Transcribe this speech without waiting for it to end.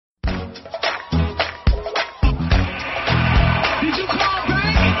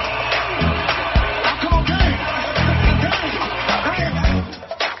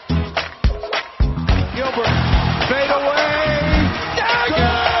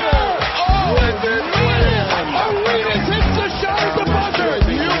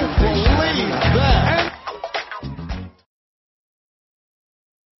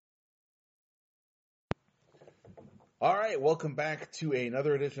All right, welcome back to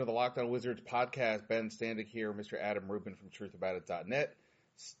another edition of the Locked On Wizards podcast. Ben Standig here, Mr. Adam Rubin from TruthAboutIt.net,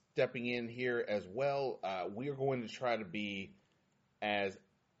 stepping in here as well. We are going to try to be as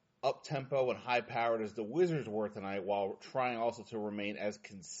up-tempo and high-powered as the Wizards were tonight, while trying also to remain as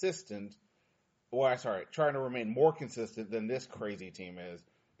consistent, trying to remain more consistent than this crazy team is,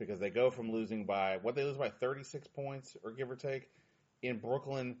 because they go from losing by, they lose by 36 points, or give or take, in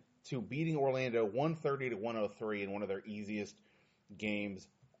Brooklyn, to beating Orlando 130-103 in one of their easiest games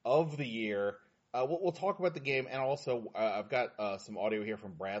of the year. We'll talk about the game, and also I've got some audio here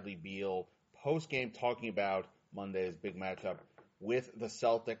from Bradley Beal post-game talking about Monday's big matchup with the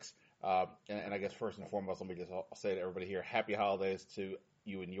Celtics. And I guess first and foremost, let me just say to everybody here, happy holidays to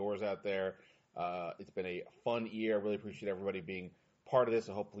you and yours out there. It's been a fun year. I really appreciate everybody being part of this,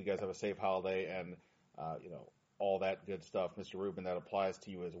 and hopefully you guys have a safe holiday and, all that good stuff. Mr. Rubin, that applies to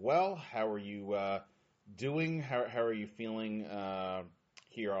you as well. How are you doing? How are you feeling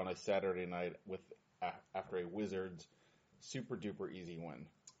here on a Saturday night after a Wizards super duper easy win?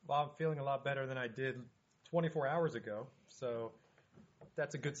 Well, I'm feeling a lot better than I did 24 hours ago, so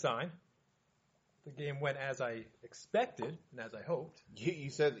that's a good sign. The game went as I expected and as I hoped. You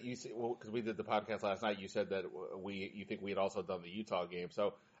said well, because we did the podcast last night. You said that you think we had also done the Utah game.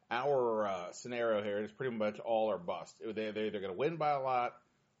 So our scenario here is pretty much all or bust. They're either going to win by a lot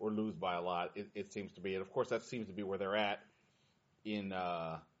or lose by a lot. It seems to be, and of course that seems to be where they're at in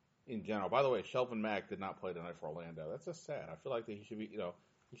general. By the way, Shelvin Mack did not play tonight for Orlando. That's just sad. I feel like that he should be,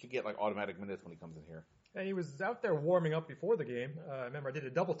 he should get like automatic minutes when he comes in here. And he was out there warming up before the game. I remember I did a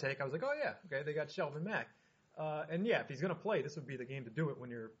double take. I was like, oh yeah, okay, they got Shelvin Mack. And yeah, if he's going to play, this would be the game to do it when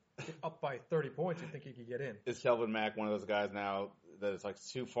you're up by 30 points. You think he could get in. Is Shelvin Mack one of those guys now that is like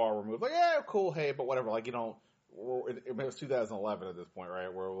too far removed? Like, yeah, cool, hey, but whatever. Like, it was 2011 at this point,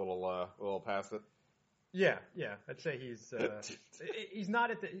 right? We're a little past it. Yeah. I'd say he's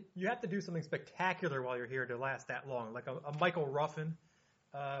not you have to do something spectacular while you're here to last that long. Like a Michael Ruffin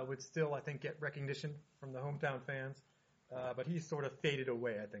would still, I think, get recognition from the hometown fans. But he's sort of faded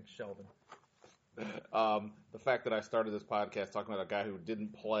away, I think, Shelvin. The fact that I started this podcast talking about a guy who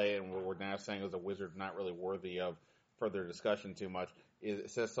didn't play and we're now saying is a Wizard not really worthy of further discussion too much, it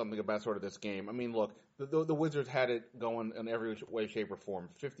says something about sort of this game. I mean, look, the Wizards had it going in every way, shape, or form.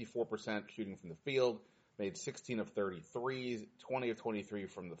 54% shooting from the field, made 16 of 33s, 20 of 23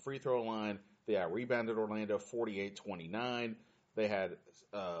 from the free throw line. They out-rebounded Orlando 48-29. They had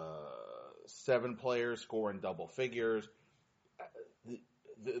 7 players scoring double figures.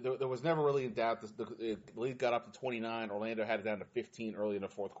 There was never really in doubt. The lead got up to 29. Orlando had it down to 15 early in the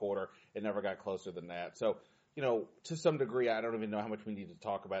fourth quarter. It never got closer than that. So, to some degree, I don't even know how much we need to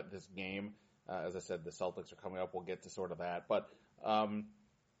talk about this game. As I said, the Celtics are coming up. We'll get to sort of that. But, the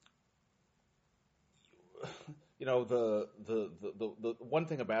one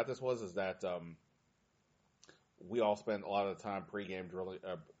thing about this is that we all spent a lot of the time pregame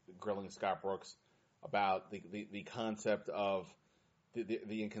grilling Scott Brooks about the concept of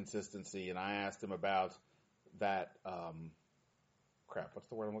the inconsistency, and I asked him about that. What's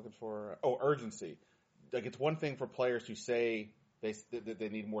the word I'm looking for? Urgency. Like, it's one thing for players to say they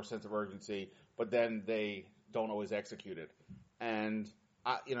need more sense of urgency, but then they don't always execute it. And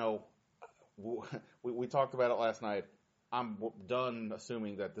we talked about it last night. I'm done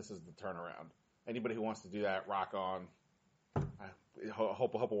assuming that this is the turnaround. Anybody who wants to do that, rock on. I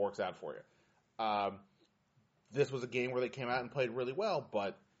hope it works out for you. This was a game where they came out and played really well,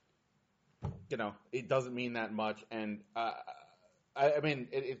 but, it doesn't mean that much. And,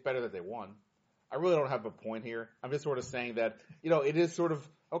 it's better that they won. I really don't have a point here. I'm just sort of saying that, it is sort of,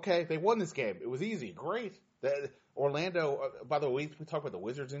 okay, they won this game. It was easy. Great. Orlando, by the way, we talked about the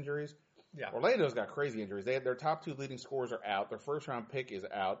Wizards injuries. Yeah. Orlando's got crazy injuries. Their top 2 leading scorers are out. Their first-round pick is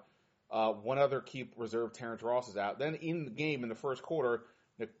out. One other key reserve, Terrence Ross, is out. Then in the game, in the first quarter,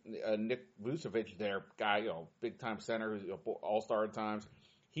 Nick Vucevic, their guy, big-time center, who's all-star at times,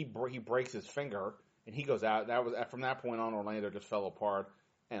 he breaks his finger, and he goes out. That was from that point on, Orlando just fell apart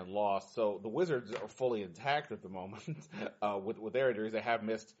and lost. So the Wizards are fully intact at the moment with their injuries. They have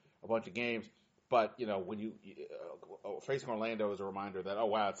missed a bunch of games. But, when you facing Orlando is a reminder that,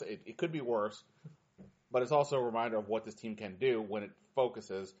 it could be worse. But it's also a reminder of what this team can do when it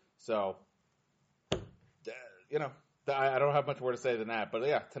focuses. So, I don't have much more to say than that. But,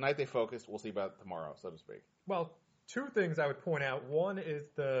 yeah, tonight they focused. We'll see about tomorrow, so to speak. Well, 2 things I would point out. One is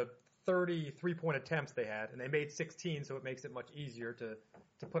the 30 3-point attempts they had, and they made 16, so it makes it much easier to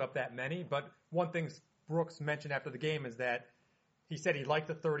put up that many. But one thing Brooks mentioned after the game is that he said he liked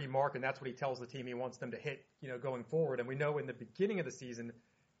the 30 mark, and that's what he tells the team he wants them to hit, going forward. And we know in the beginning of the season,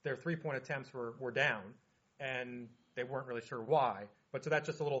 their 3-point attempts were down. And they weren't really sure why. But so that's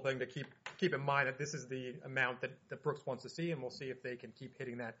just a little thing to keep in mind that this is the amount that Brooks wants to see, and we'll see if they can keep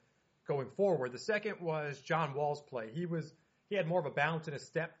hitting that going forward. The second was John Wall's play. He had more of a bounce in his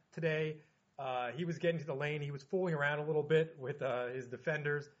step today. He was getting to the lane. He was fooling around a little bit with his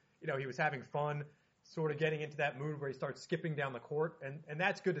defenders. He was having fun, sort of getting into that mood where he starts skipping down the court. And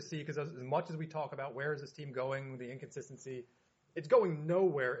that's good to see because as much as we talk about where is this team going, the inconsistency, it's going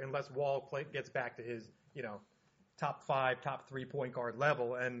nowhere unless Wall gets back to his, top 5, top 3 point guard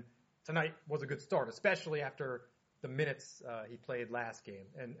level. And tonight was a good start, especially after the minutes he played last game.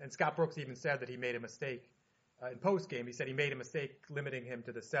 And Scott Brooks even said that he made a mistake in post game. He said he made a mistake limiting him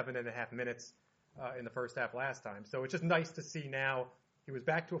to the 7.5 minutes in the first half last time. So it's just nice to see now he was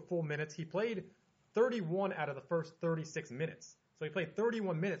back to a full minutes. He played 31 out of the first 36 minutes. So he played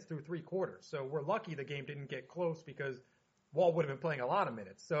 31 minutes through 3 quarters. So we're lucky the game didn't get close because Wall would have been playing a lot of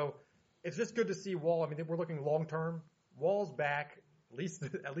minutes. So it's just good to see Wall. I mean, we're looking long term. Wall's back, at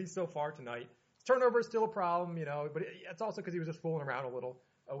least so far tonight. His turnover is still a problem, but it's also because he was just fooling around a little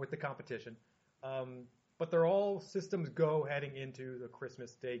with the competition. But they're all systems go heading into the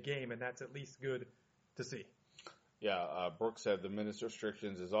Christmas Day game, and that's at least good to see. Yeah, Brooks said the minutes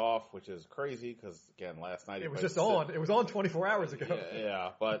restrictions is off, which is crazy because, again, last night it was just on. It was on 24 hours ago. Yeah,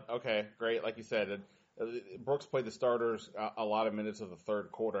 but okay, great. Like you said, Brooks played the starters a lot of minutes of the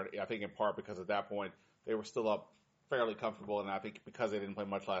third quarter, I think in part because at that point they were still up fairly comfortable, and I think because they didn't play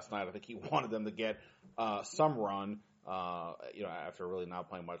much last night, I think he wanted them to get some run, after really not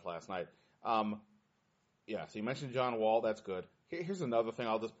playing much last night. Yeah, so you mentioned John Wall. That's good. Here's another thing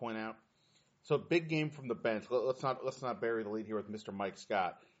I'll just point out. So big game from the bench. Let's not bury the lead here with Mr. Mike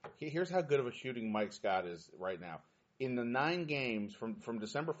Scott. Here's how good of a shooting Mike Scott is right now. In the 9 games from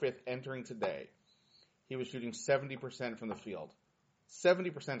December 5th entering today, he was shooting 70% from the field.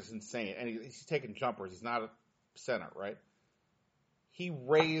 70% is insane, and he's taking jumpers. He's not a center, right? He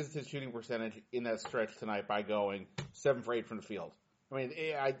raised his shooting percentage in that stretch tonight by going 7 for 8 from the field. I mean,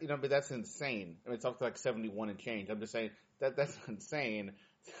 but that's insane. I mean, it's up to like 71 and change. I'm just saying that's insane.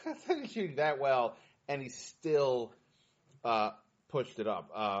 He's shooting that well, and he still pushed it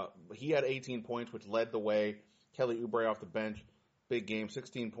up. He had 18 points, which led the way. Kelly Oubre off the bench, big game,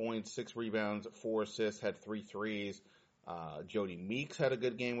 16 points, 6 rebounds, 4 assists, had 3 threes. Jody Meeks had a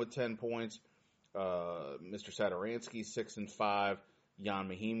good game with 10 points. Mr. Satoransky, 6 and 5. Jan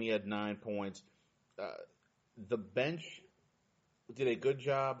Mahimi had 9 points. The bench did a good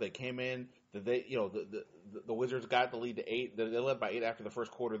job. They came in. The Wizards got the lead to 8. They led by 8 after the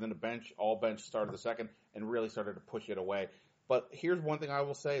first quarter. Then all bench started the second and really started to push it away. But here's one thing I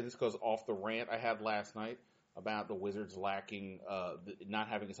will say. This goes off the rant I had last night about the Wizards lacking, not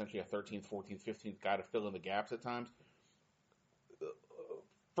having essentially a 13th, 14th, 15th guy to fill in the gaps at times.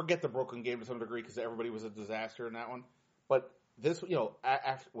 Forget the Brooklyn game to some degree because everybody was a disaster in that one. But this,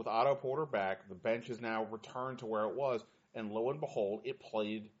 after, with Otto Porter back, the bench is now returned to where it was. And lo and behold, it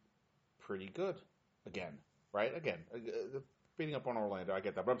played pretty good again, right? Again, beating up on Orlando, I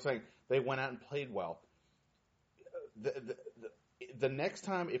get that. But I'm saying they went out and played well. The next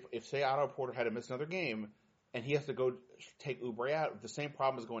time, if say Otto Porter had to miss another game and he has to go take Oubre out, the same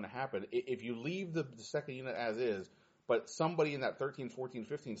problem is going to happen. If you leave the second unit as is, but somebody in that 13, 14,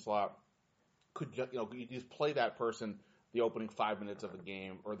 15 slot could you just play that person the opening 5 minutes of the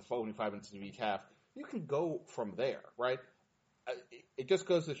game or the opening 5 minutes of each half, you can go from there, right? It just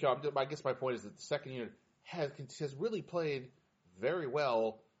goes to show. I guess my point is that the second unit has really played very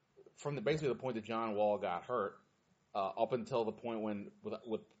well from basically the point that John Wall got hurt up until the point when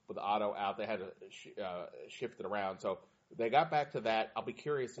with Otto out, they had to shift it around. So they got back to that. I'll be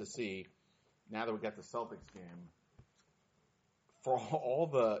curious to see now that we got the Celtics game. For all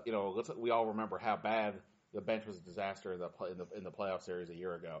the we all remember how bad the bench was a disaster in the playoff series a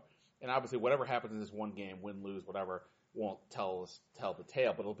year ago. And obviously, whatever happens in this one game, win, lose, whatever, won't tell the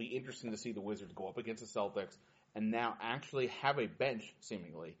tale. But it'll be interesting to see the Wizards go up against the Celtics and now actually have a bench,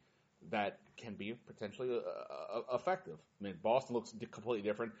 seemingly, that can be potentially effective. I mean, Boston looks completely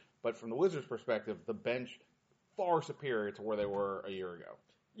different, but from the Wizards' perspective, the bench far superior to where they were a year ago.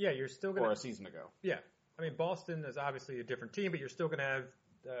 Yeah, you're still going or a season ago. Yeah, I mean, Boston is obviously a different team, but you're still going to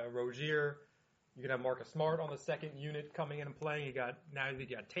have Rozier. You're going to have Marcus Smart on the second unit coming in and playing. You got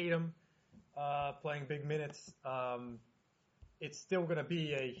Tatum playing big minutes. It's still going to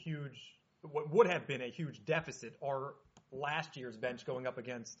be what would have been a huge deficit, or last year's bench going up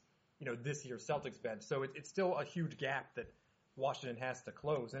against this year's Celtics bench. So it's still a huge gap that Washington has to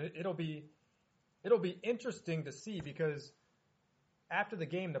close, and it'll be interesting to see because after the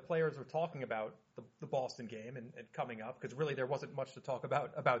game, the players were talking about the Boston game and coming up because really there wasn't much to talk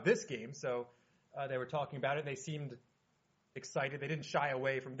about this game. So They were talking about it. They seemed excited. They didn't shy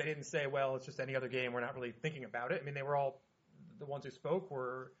away from. They didn't say, "Well, it's just any other game. We're not really thinking about it." I mean, they were all the ones who spoke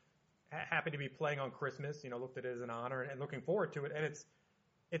were happy to be playing on Christmas. Looked at it as an honor and looking forward to it. And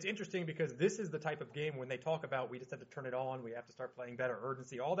it's interesting because this is the type of game when they talk about we just have to turn it on, we have to start playing better,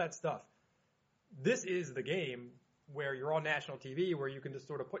 urgency, all that stuff. This is the game where you're on national TV, where you can just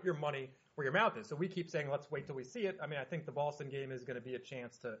sort of put your money where your mouth is. So we keep saying, let's wait till we see it. I mean, I think the Boston game is going to be a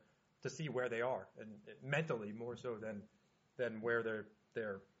chance to see where they are, and mentally more so than where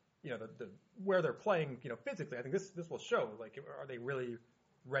they're where they're playing, physically. I think this will show, like, are they really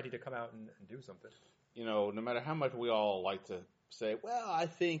ready to come out and do something? No matter how much we all like to say, well, I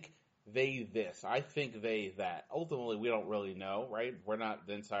think they this, I think they that. Ultimately, we don't really know, right? We're not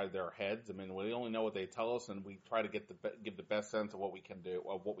inside their heads. I mean, we only know what they tell us, and we try to give the best sense of what we can do,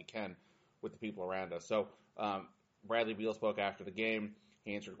 of what we can with the people around us. So Bradley Beal spoke after the game.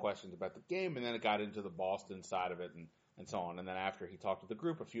 He answered questions about the game, and then it got into the Boston side of it and so on. And then after he talked to the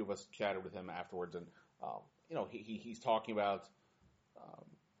group, a few of us chatted with him afterwards, and he's talking about.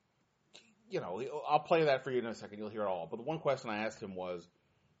 I'll play that for you in a second. You'll hear it all. But the one question I asked him was,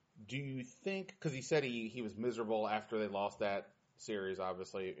 do you think, because he said he was miserable after they lost that series,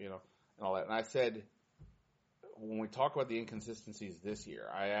 obviously, and all that. And I said, when we talk about the inconsistencies this year,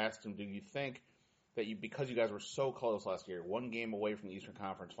 I asked him, do you think that because you guys were so close last year, one game away from the Eastern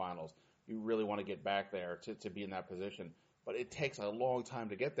Conference Finals, you really want to get back there to be in that position? But it takes a long time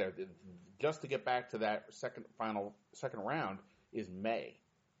to get there. Just to get back to that second round is May.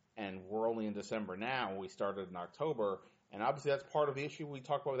 And we're only in December now. We started in October. And obviously that's part of the issue we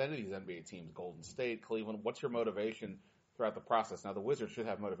talk about with any of these NBA teams, Golden State, Cleveland. What's your motivation throughout the process? Now, the Wizards should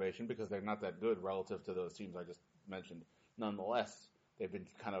have motivation because they're not that good relative to those teams I just mentioned. Nonetheless, they've been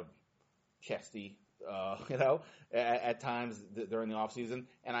kind of chesty, at times during the offseason.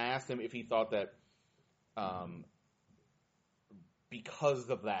 And I asked him if he thought that because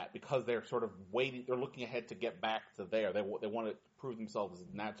of that, because they're sort of waiting, they're looking ahead to get back to there. They want to prove themselves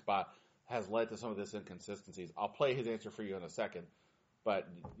in that spot, has led to some of this inconsistencies. I'll play his answer for you in a second, but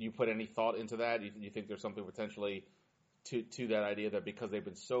you put any thought into that? You think there's something potentially to that idea that because they've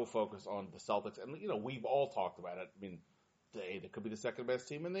been so focused on the Celtics, and we've all talked about it. I mean, they could be the second best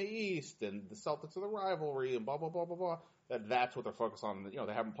team in the East, and the Celtics are the rivalry, and blah blah blah blah blah. That's what they're focused on.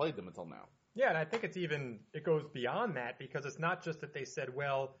 They haven't played them until now. Yeah, and I think it goes beyond that because it's not just that they said,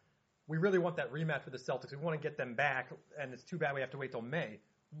 well, we really want that rematch with the Celtics. We want to get them back, and it's too bad we have to wait till May.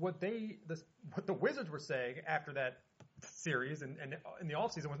 What the Wizards were saying after that series and in the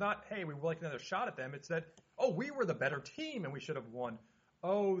offseason was not, hey, we would like another shot at them. It's that, oh, we were the better team and we should have won.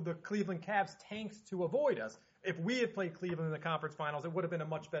 Oh, the Cleveland Cavs tanked to avoid us. If we had played Cleveland in the conference finals, it would have been a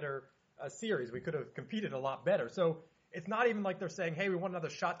much better series. We could have competed a lot better. So it's not even like they're saying, hey, we want another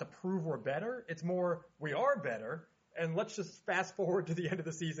shot to prove we're better. It's more, we are better, and let's just fast forward to the end of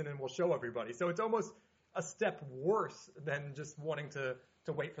the season and we'll show everybody. So it's almost a step worse than just wanting to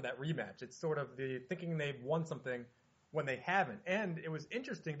wait for that rematch. It's sort of the thinking they've won something when they haven't. And it was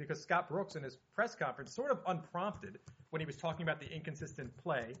interesting because Scott Brooks in his press conference, sort of unprompted, when he was talking about the inconsistent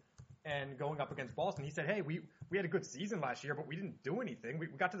play and going up against Boston, he said, hey, we had a good season last year, but we didn't do anything. We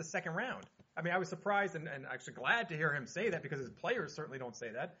got to the second round. I mean, I was surprised and actually glad to hear him say that because his players certainly don't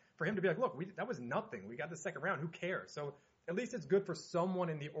say that. For him to be like, look, that was nothing. We got the second round. Who cares? So at least it's good for someone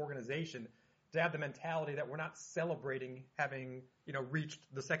in the organization to have the mentality that we're not celebrating having, reached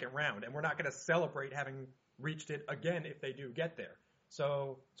the second round, and we're not going to celebrate having reached it again if they do get there.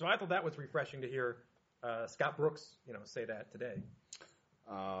 So I thought that was refreshing to hear Scott Brooks, say that today.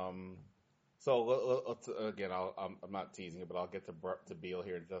 So let's, again, I'm not teasing it, but I'll get to Beal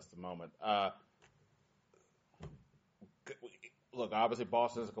here in just a moment. Look, obviously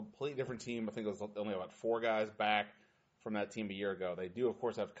Boston is a completely different team. I think it was only about 4 guys back from that team a year ago. They do, of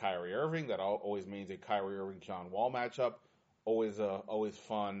course, have Kyrie Irving. That always means a Kyrie Irving-John Wall matchup. Always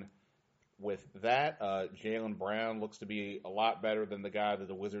fun with that. Jaylen Brown looks to be a lot better than the guy that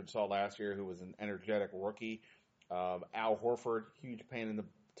the Wizards saw last year, who was an energetic rookie. Al Horford, huge pain in the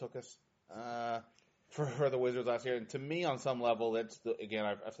tuchus for the Wizards last year. And to me, on some level, that's again,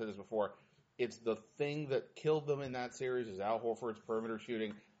 I've said this before, it's the thing that killed them in that series is Al Horford's perimeter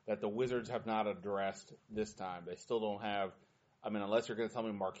shooting that the Wizards have not addressed this time. They still don't have, unless you're going to tell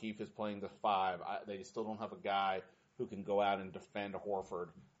me Markieff is playing the 5, they still don't have a guy who can go out and defend Horford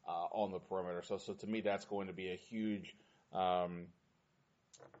on the perimeter. So to me, that's going to be a huge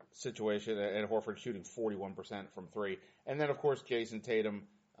situation. And Horford shooting 41% from 3. And then, of course, Jason Tatum,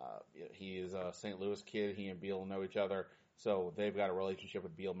 he is a St. Louis kid. He and Beal know each other. So they've got a relationship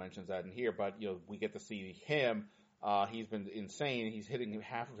with Beal, mentions that in here. But, we get to see him He's been insane. He's hitting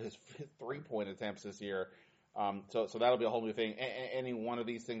half of his 3-point attempts this year. So that'll be a whole new thing. Any one of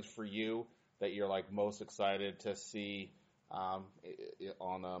these things for you that you're like most excited to see on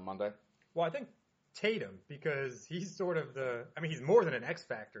Monday? Well, I think Tatum, because he's sort of he's more than an X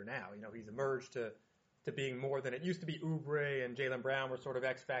factor now. He's emerged to being more than it used to be. Oubre and Jaylen Brown were sort of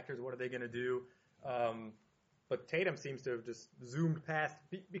X factors. What are they going to do? But Tatum seems to have just zoomed past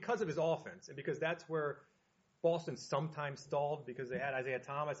because of his offense, and because that's where Boston sometimes stalled, because they had Isaiah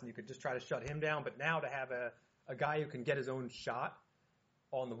Thomas and you could just try to shut him down. But now to have a guy who can get his own shot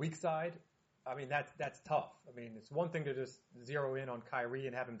on the weak side, I mean, that's tough. I mean, it's one thing to just zero in on Kyrie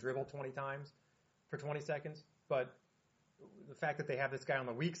and have him dribble 20 times for 20 seconds, but the fact that they have this guy on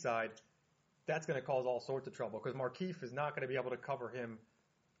the weak side, that's going to cause all sorts of trouble, because Markieff is not going to be able to cover him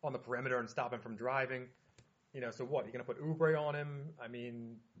on the perimeter and stop him from driving. So what? You're going to put Oubre on him? I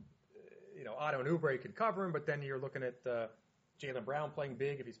mean, Otto and Oubre could cover him, but then you're looking at Jaylen Brown playing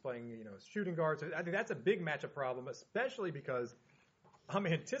big if he's playing, shooting guard. So I think that's a big matchup problem, especially because I'm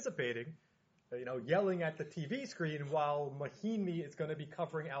anticipating, yelling at the TV screen while Mahinmi is going to be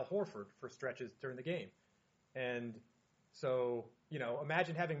covering Al Horford for stretches during the game. And so,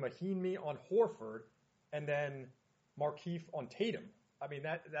 imagine having Mahinmi on Horford and then Markieff on Tatum. I mean,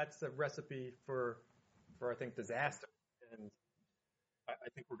 that's a recipe for I think, disaster. And I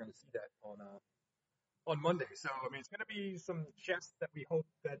think we're going to see that on Monday. So, I mean, it's going to be some chess that we hope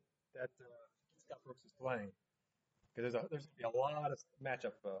that Scott Brooks is playing, because there's going to be a lot of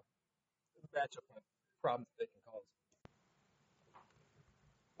matchup problems they can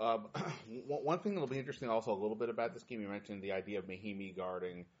cause. One thing that'll be interesting also a little bit about this game, you mentioned the idea of Mahinmi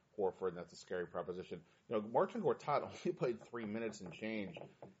guarding Horford, and that's a scary proposition. Marcin Gortat only played 3 minutes and change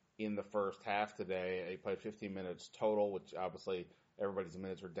in the first half today. He played 15 minutes total, which obviously everybody's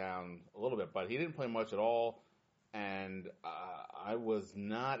minutes were down a little bit, but he didn't play much at all. And I was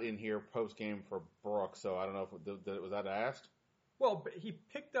not in here post game for Brooks, so I don't know if was that asked. Well, but he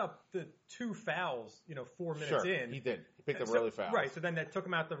picked up the 2 fouls, 4 minutes in. Sure, he did. He picked up really fouls. Right, so then that took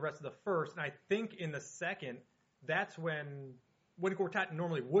him out the rest of the first. And I think in the second, that's when Gortat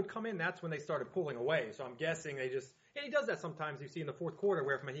normally would come in, that's when they started pulling away. So I'm guessing they just – and he does that sometimes. You see in the fourth quarter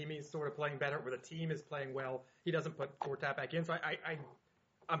where if Mahinmi is sort of playing better, where the team is playing well, he doesn't put Gortat back in. So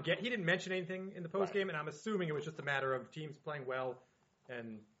he didn't mention anything in the post game, and I'm assuming it was just a matter of teams playing well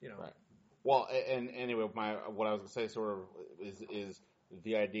and, Right. Well, and anyway, what I was going to say sort of is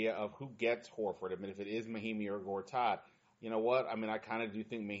the idea of who gets Horford. I mean, if it is Mahinmi or Gortat, you know what? I mean, I kind of do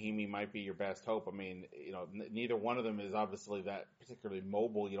think Mahinmi might be your best hope. I mean, neither one of them is obviously that particularly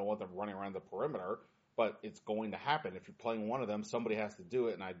mobile. You don't want them running around the perimeter, but it's going to happen. If you're playing one of them, somebody has to do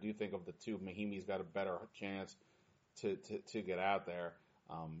it, and I do think of the two, Mahimi's got a better chance to get out there.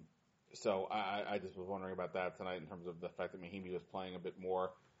 So I just was wondering about that tonight in terms of the fact that Mahinmi was playing a bit more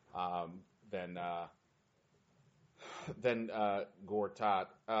than Gortat.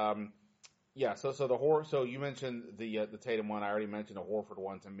 So you mentioned the Tatum one. I already mentioned the Horford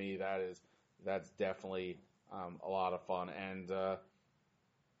one. To me, that's definitely a lot of fun. And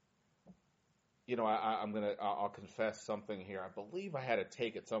I'll confess something here. I believe I had a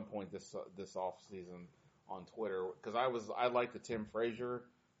take at some point this off season on Twitter, because I liked the Tim Frazier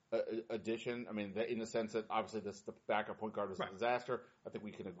addition. I mean, in the sense that obviously the backup point guard was a disaster. I think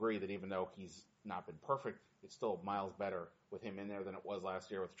we can agree that even though he's not been perfect, it's still miles better with him in there than it was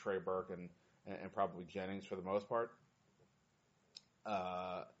last year with Trey Burke and probably Jennings for the most part.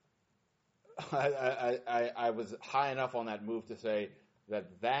 I was high enough on that move to say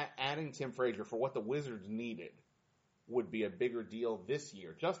that adding Tim Frazier for what the Wizards needed would be a bigger deal just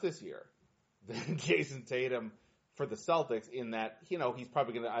this year, than Jason Tatum for the Celtics, in that, he's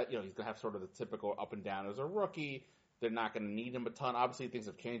probably going to, he's going to have sort of the typical up and down as a rookie. They're not going to need him a ton. Obviously, things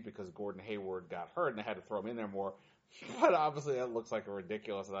have changed because Gordon Hayward got hurt and they had to throw him in there more. But obviously, that looks like a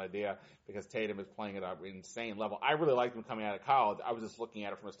ridiculous idea because Tatum is playing at an insane level. I really liked him coming out of college. I was just looking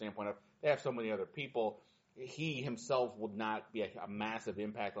at it from a standpoint of they have so many other people. He himself would not be a massive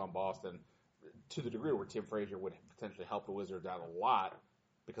impact on Boston to the degree where Tim Frazier would potentially help the Wizards out a lot,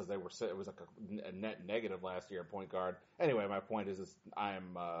 because it was like a net negative last year at point guard. Anyway, my point is I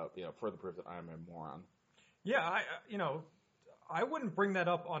am further proof that I am a moron. Yeah, I wouldn't bring that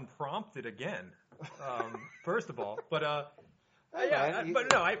up unprompted again. First of all, but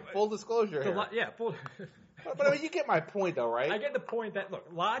full disclosure here. Full. But I mean, you get my point, though, right? I get the point that, look,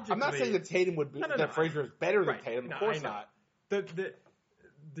 logically, I'm not saying that Tatum would be that Frazier is better than Tatum. Of course not.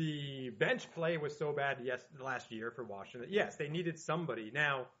 The bench play was so bad last year for Washington. Yes, they needed somebody.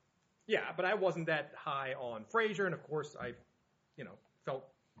 Now, but I wasn't that high on Frazier, and of course I, felt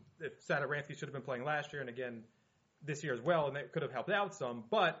if Satoransky should have been playing last year, and again, this year as well, and that could have helped out some.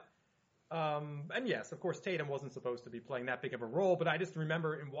 But and yes, of course, Tatum wasn't supposed to be playing that big of a role. But I just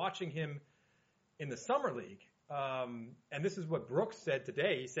remember in watching him in the summer league, and this is what Brooks said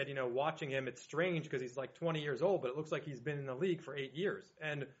today. He said, watching him, it's strange because he's like 20 years old, but it looks like he's been in the league for 8 years.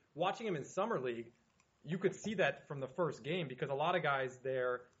 And watching him in summer league, you could see that from the first game because a lot of guys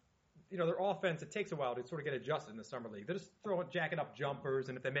there, their offense, it takes a while to sort of get adjusted in the summer league. They're just jacking up jumpers,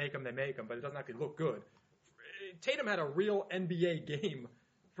 and if they make them, they make them, but it doesn't actually look good. Tatum had a real NBA game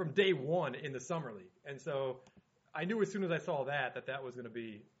from day one in the summer league. And so I knew as soon as I saw that was going to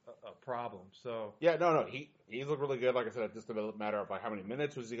be a problem. So yeah, no, he's looked really good. Like I said, it's just a matter of like how many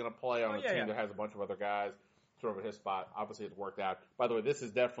minutes was he going to play on a team that has a bunch of other guys sort of at his spot. Obviously, it's worked out. By the way, this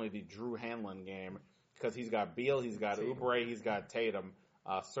is definitely the Drew Hanlon game because he's got Beal, he's got Oubre, he's got Tatum.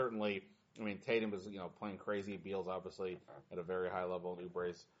 Certainly, I mean, Tatum is playing crazy. Beal's obviously at a very high level, and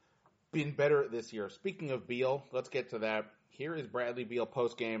Oubre's been better this year. Speaking of Beal, let's get to that. Here is Bradley Beal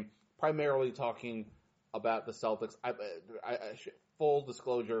post-game, primarily talking about the Celtics. Full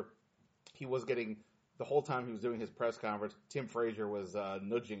disclosure, he was getting, the whole time he was doing his press conference, Tim Frazier was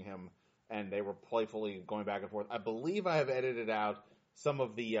nudging him, and they were playfully going back and forth. I believe I have edited out some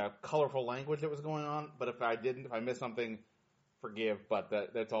of the colorful language that was going on, but if I missed something, forgive, but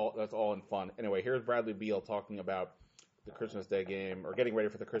that's all in fun. Anyway, here's Bradley Beal talking about the Christmas Day game, or getting ready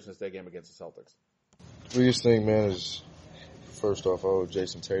for the Christmas Day game against the Celtics. The biggest thing, man, is first off, I owe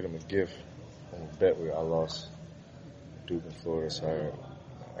Jason Tatum a gift on a bet I lost Duke in Florida, so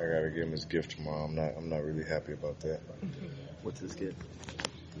I gotta give him his gift tomorrow. I'm not really happy about that. What's his gift?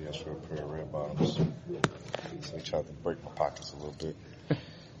 He asked for a pair of red bottoms, so he tried to break my pockets a little bit.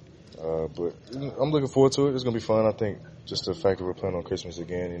 But I'm looking forward to it. It's gonna be fun. I think just the fact that we're playing on Christmas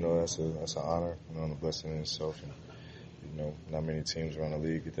again, that's an honor, and a blessing in itself. And, not many teams around the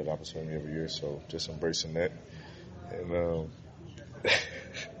league get that opportunity every year, so just embracing that. And bro,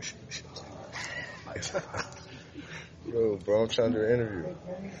 I'm trying to do an interview.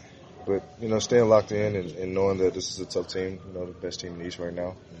 But, staying locked in and knowing that this is a tough team, the best team in the East right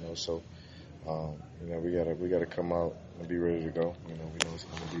now, so, we gotta come out and be ready to go. We know it's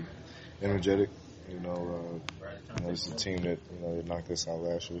going to be energetic. It's a team that, that knocked us out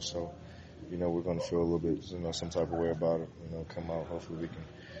last year, so, we're going to feel a little bit, some type of way about it. Come out, hopefully we can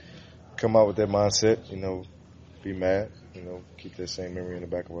come out with that mindset, be mad, keep that same memory in the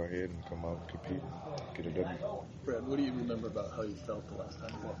back of our head and come out and compete and get a W. Brad, what do you remember about how you felt the last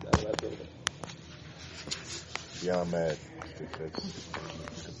time you walked out of that building? Beyond mad, because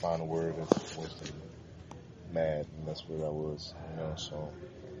you could find a word that's worse than mad, and that's what I was, so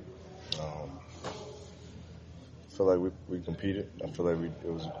I feel like we competed. I feel like it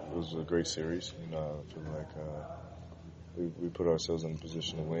was a great series. I feel like we put ourselves in a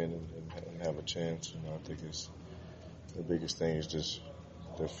position to win and have a chance. I think the biggest thing is just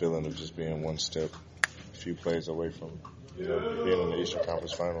the feeling of just being one step, a few plays away from being in the Eastern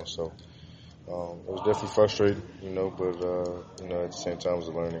Conference Finals. So it was definitely frustrating, but at the same time it was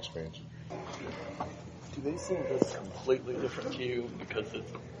a learning experience. Do they seem just completely different to you because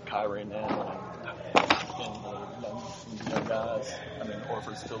it's Kyrie now and the young guys? I mean,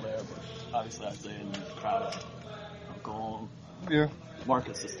 Horford's still there, but obviously Isaiah and Crowder are gone. Yeah.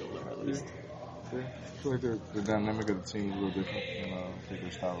 Marcus is still there, at least. Yeah. I feel like the dynamic of the team is a little different. I think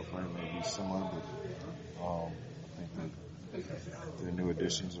their style of play may be similar, but I think that the new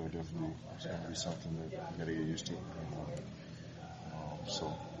additions are definitely going to be something that you got to get used to.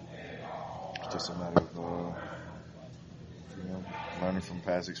 So it's just a matter of learning from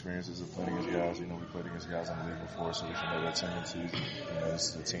past experiences of playing against guys. We played against guys in the league before, so we should know their tendencies.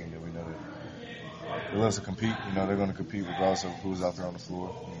 It's a team that we know that loves to compete. They're going to compete regardless of who's out there on the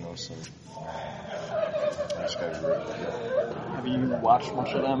floor. So I just got to be ready. Have you watched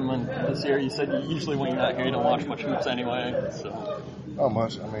much of them this year? You said usually when you're not here, you don't watch much hoops anyway. So not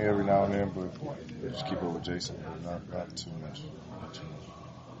much. I mean, every now and then, but just keep up with Jason. Not too much.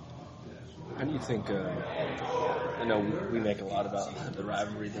 How do you think, I know we make a lot about the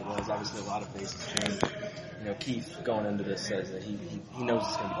rivalry that was, obviously a lot of faces changed. Keith going into this says that he knows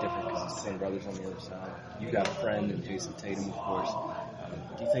it's going to be different because he's twin brothers on the other side. You've got a friend in Jason Tatum, of course.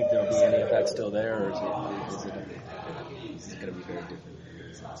 Do you think there'll be any of that still there, or is it going to be very different?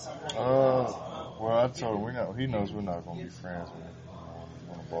 Well, I told him he knows we're not going to be friends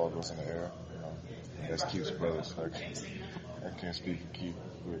when the ball goes in the air. That's Keith's brother, so I can't speak for Keith,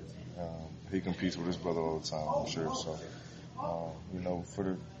 but he competes with his brother all the time, I'm sure. So, for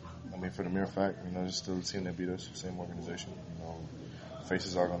the mere fact, it's still a team that beat us, same organization.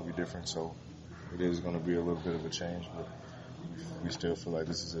 Faces are going to be different, so it is going to be a little bit of a change. But we still feel like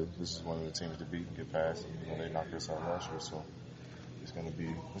this is one of the teams to beat and get past. And, they knocked us out last year, so it's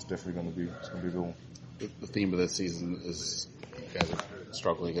definitely going to be a good one. The theme of this season is you guys are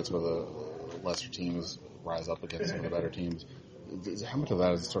struggling against some of the lesser teams, rise up against some of the better teams. How much of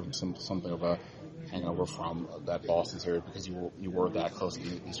that is sort of something of a hangover from that Boston series because you were that close to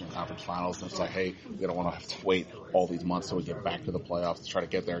the Eastern Conference Finals, and it's like, hey, we don't want to have to wait all these months till we get back to the playoffs to try to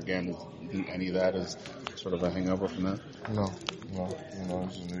get there again. Is any of that is sort of a hangover from that? No.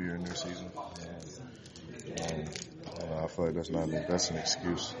 It's a new year, new season. I feel like that's an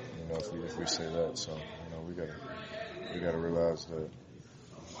excuse, if we say that. So, we gotta realize that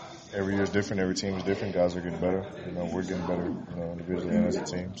every year is different, every team is different. Guys are getting better. We're getting better, individually and as a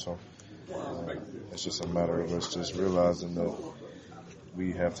team. So it's just a matter of us just realizing that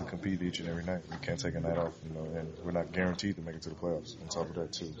we have to compete each and every night. We can't take a night off, and we're not guaranteed to make it to the playoffs on top of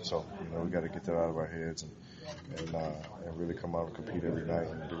that too. So, we got to get that out of our heads and really come out and compete every night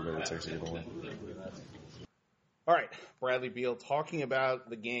and do whatever it takes to get a win. All right, Bradley Beal talking about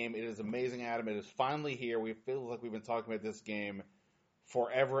the game. It is amazing, Adam. It is finally here. We feel like we've been talking about this game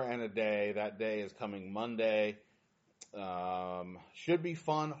forever and a day. That day is coming Monday. Should be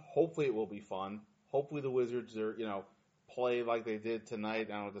fun. Hopefully it will be fun. Hopefully the Wizards are, play like they did tonight.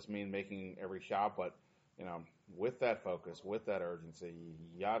 I don't know what this means, making every shot, but, with that focus, with that urgency,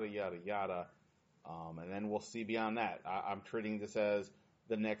 yada, yada, yada. And then we'll see beyond that. I'm treating this as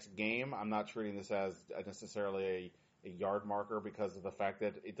the next game. I'm not treating this as necessarily a yard marker because of the fact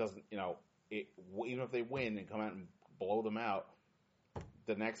that it doesn't, even if they win and come out and blow them out,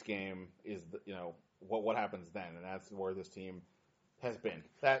 the next game is, what happens then, and that's where this team has been.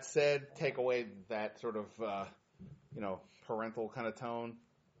 That said, take away that sort of, parental kind of tone.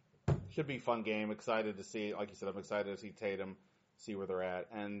 Should be a fun game. Excited to see, like you said, I'm excited to see Tatum, see where they're at,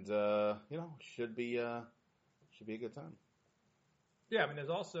 and should be a good time. Yeah, I mean, there's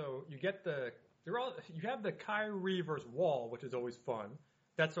also you have the Kyrie versus Wall, which is always fun.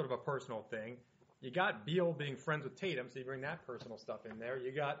 That's sort of a personal thing. You got Beal being friends with Tatum, so you bring that personal stuff in there.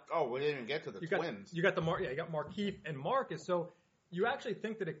 You got we didn't even get to the twins. You got Markieff and Marcus. So you actually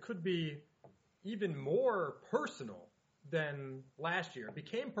think that it could be even more personal than last year. It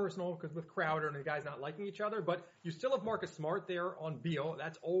became personal because with Crowder and the guys not liking each other, but you still have Marcus Smart there on Beal.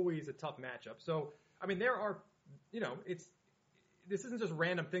 That's always a tough matchup. So I mean, there are, this isn't just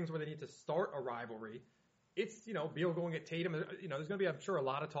random things where they need to start a rivalry. It's Beal going at Tatum. There's going to be, I'm sure, a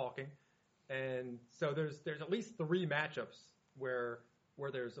lot of talking. And so there's at least 3 matchups where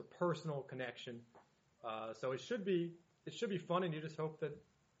there's a personal connection. So it should be fun, and you just hope that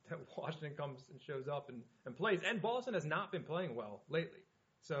Washington comes and shows up and plays. And Boston has not been playing well lately.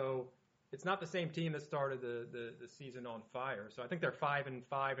 So it's not the same team that started the season on fire. So I think they're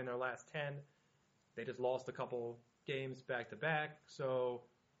 5-5 in their last 10. They just lost a couple games back to back. So,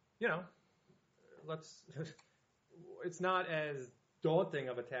 it's not as daunting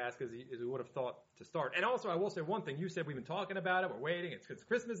of a task as we would have thought to start. And also, I will say one thing. You said we've been talking about it. We're waiting. It's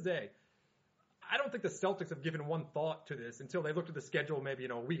Christmas Day. I don't think the Celtics have given one thought to this until they looked at the schedule maybe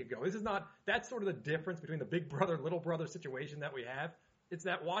a week ago. That's sort of the difference between the big brother, little brother situation that we have. It's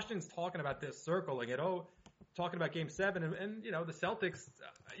that Washington's talking about this, circling it, talking about Game 7, and the Celtics,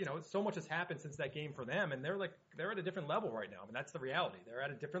 so much has happened since that game for them, and they're at a different level right now. I mean, that's the reality. They're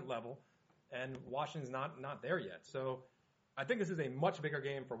at a different level, and Washington's not there yet. So I think this is a much bigger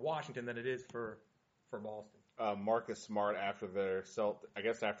game for Washington than it is for Boston. Marcus Smart, after the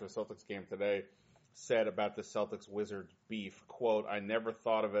Celtics game today, said about the Celtics-Wizards beef, quote, "I never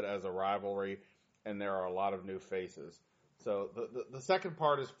thought of it as a rivalry, and there are a lot of new faces." So the second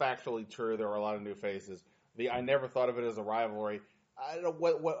part is factually true. There are a lot of new faces. I never thought of it as a rivalry. I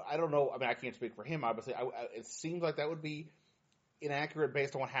don't know. I mean, I can't speak for him, obviously. It seems like that would be inaccurate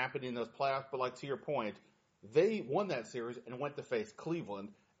based on what happened in those playoffs. But to your point, they won that series and went to face Cleveland.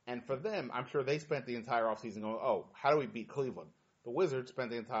 And for them, I'm sure they spent the entire offseason going, oh, how do we beat Cleveland? The Wizards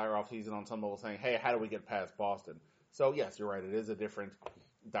spent the entire offseason on some level saying, hey, how do we get past Boston? So, yes, you're right. It is a different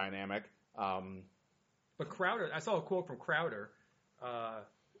dynamic. But Crowder, I saw a quote from Crowder.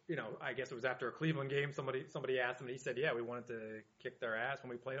 I guess it was after a Cleveland game. Somebody asked him, and he said, "Yeah, we wanted to kick their ass when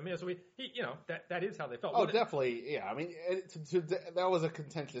we played them." Yeah, so that is how they felt. Oh, definitely, yeah. I mean, that was a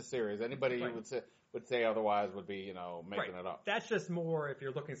contentious series. Anybody who would say otherwise would be, making it up. That's just more if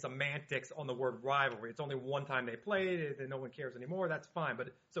you're looking semantics on the word rivalry. It's only one time they played, and no one cares anymore. That's fine.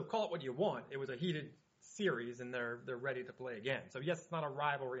 But so call it what you want. It was a heated series, and they're ready to play again. So yes, it's not a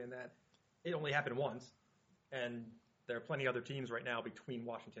rivalry in that it only happened once, and there are plenty of other teams right now between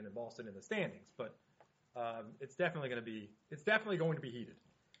Washington and Boston in the standings, but it's definitely going to be heated.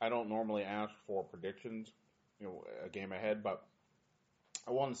 I don't normally ask for predictions a game ahead. But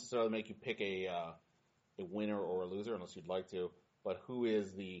I won't necessarily make you pick a winner or a loser unless you'd like to. But who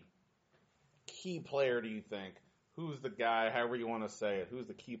is the key player, do you think? Who's the guy, however you want to say it, who's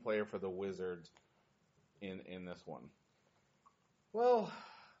the key player for the Wizards in this one? Well,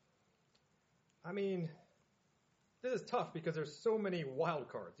 I mean, this is tough because there's so many wild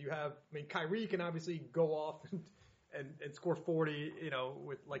cards. Kyrie can obviously go off and score 40,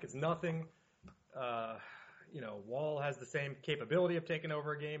 with like it's nothing. Wall has the same capability of taking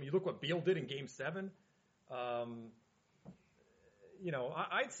over a game. You look what Beal did in Game 7. I'd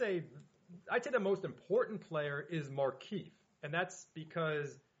say the most important player is Markieff, and that's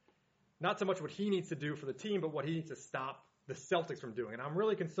because not so much what he needs to do for the team, but what he needs to stop the Celtics from doing. And I'm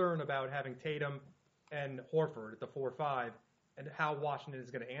really concerned about having Tatum and Horford at the 4-5 and how Washington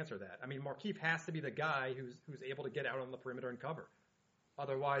is going to answer that. I mean, Markieff has to be the guy who's able to get out on the perimeter and cover.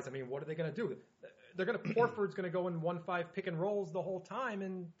 Otherwise, what are they going to do? Horford's going to go in 1-5 pick and rolls the whole time,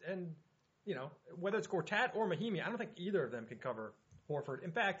 and whether it's Gortat or Mahinmi, I don't think either of them can cover Horford.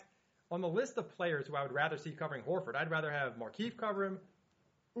 In fact, on the list of players who I would rather see covering Horford, I'd rather have Markieff cover him,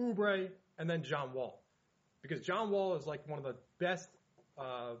 Oubre, and then John Wall. Because John Wall is like one of the best.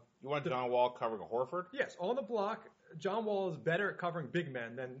 You want John Wall covering Horford? Yes, on the block, John Wall is better at covering big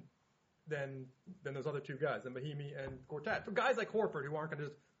men than those other two guys, than Mahinmi and Gortat. So guys like Horford who aren't going to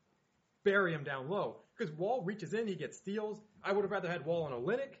just bury him down low. Because Wall reaches in, he gets steals. I would have rather had Wall on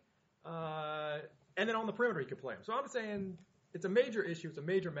Olynyk, and then on the perimeter he could play him. So I'm saying it's a major issue. It's a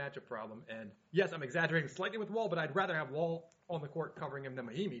major matchup problem. And yes, I'm exaggerating slightly with Wall, but I'd rather have Wall on the court covering him than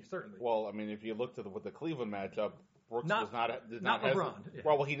Mahinmi, certainly. Well, if you look with the Cleveland matchup, Brooks did not LeBron. Yeah.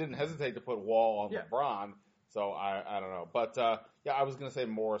 Well, he didn't hesitate to put Wall on LeBron. So I don't know. But, I was going to say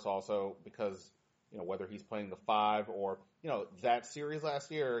Morris also because, whether he's playing the 5 or, that series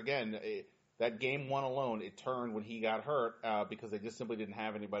last year, again, that game 1 alone, it turned when he got hurt because they just simply didn't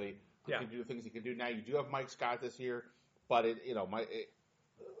have anybody who could do the things he can do. Now, you do have Mike Scott this year, but,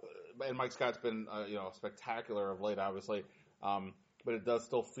 and Mike Scott's been, spectacular of late, obviously. But it does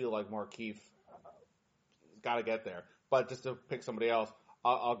still feel like Markieff got to get there. But just to pick somebody else,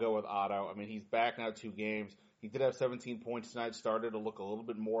 I'll go with Otto. He's back now 2 games. He did have 17 points tonight, started to look a little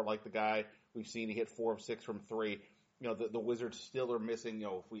bit more like the guy we've seen. He hit 4 of 6 from 3. The Wizards still are missing, I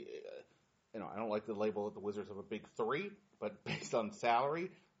don't like to label it the Wizards have a big 3, but based on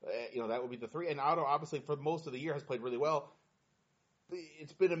salary, that would be the 3. And Otto, obviously, for most of the year has played really well.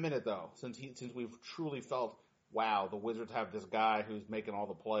 It's been a minute, though, since we've truly felt, wow, the Wizards have this guy who's making all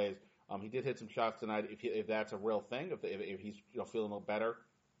the plays. He did hit some shots tonight. If that's a real thing, if he's feeling a little better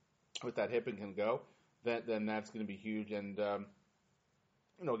with that hip and can go, then that's going to be huge. And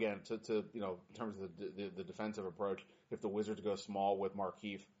again, to in terms of the defensive approach, if the Wizards go small with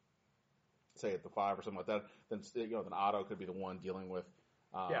Markieff, say at the 5 or something like that, then Otto could be the one dealing with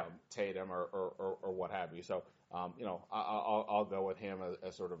Tatum or what have you. So I'll go with him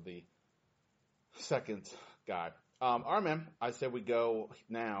as sort of the second guy. All right, man. I said we go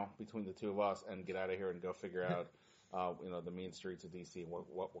now between the two of us and get out of here and go figure out, the mean streets of DC and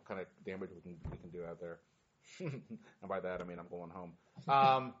what kind of damage we can do out there. And by that, I'm going home.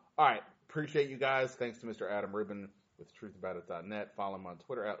 All right. Appreciate you guys. Thanks to Mr. Adam Rubin with truthaboutit.net. Follow him on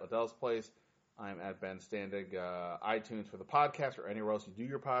Twitter at Liddell's Place. I am at Ben Standig. iTunes for the podcast or anywhere else you do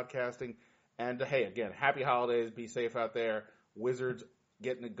your podcasting. And hey, again, happy holidays. Be safe out there. Wizards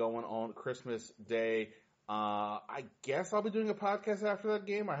getting it going on Christmas Day. I guess I'll be doing a podcast after that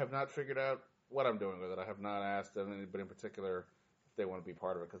game. I have not figured out what I'm doing with it. I have not asked anybody in particular if they want to be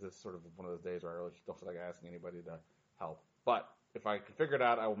part of it because it's sort of one of those days where I really don't feel like asking anybody to help. But if I can figure it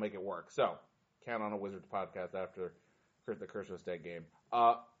out, I will make it work. So count on a Wizards podcast after the Christmas Day game.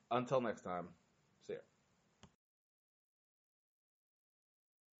 Until next time, see ya.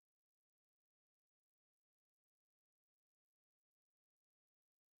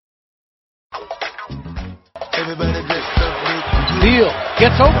 Beal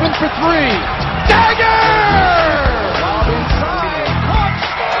gets open for 3. Dagger!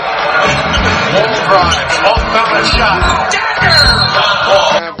 Long drive, off balance shot. Dagger!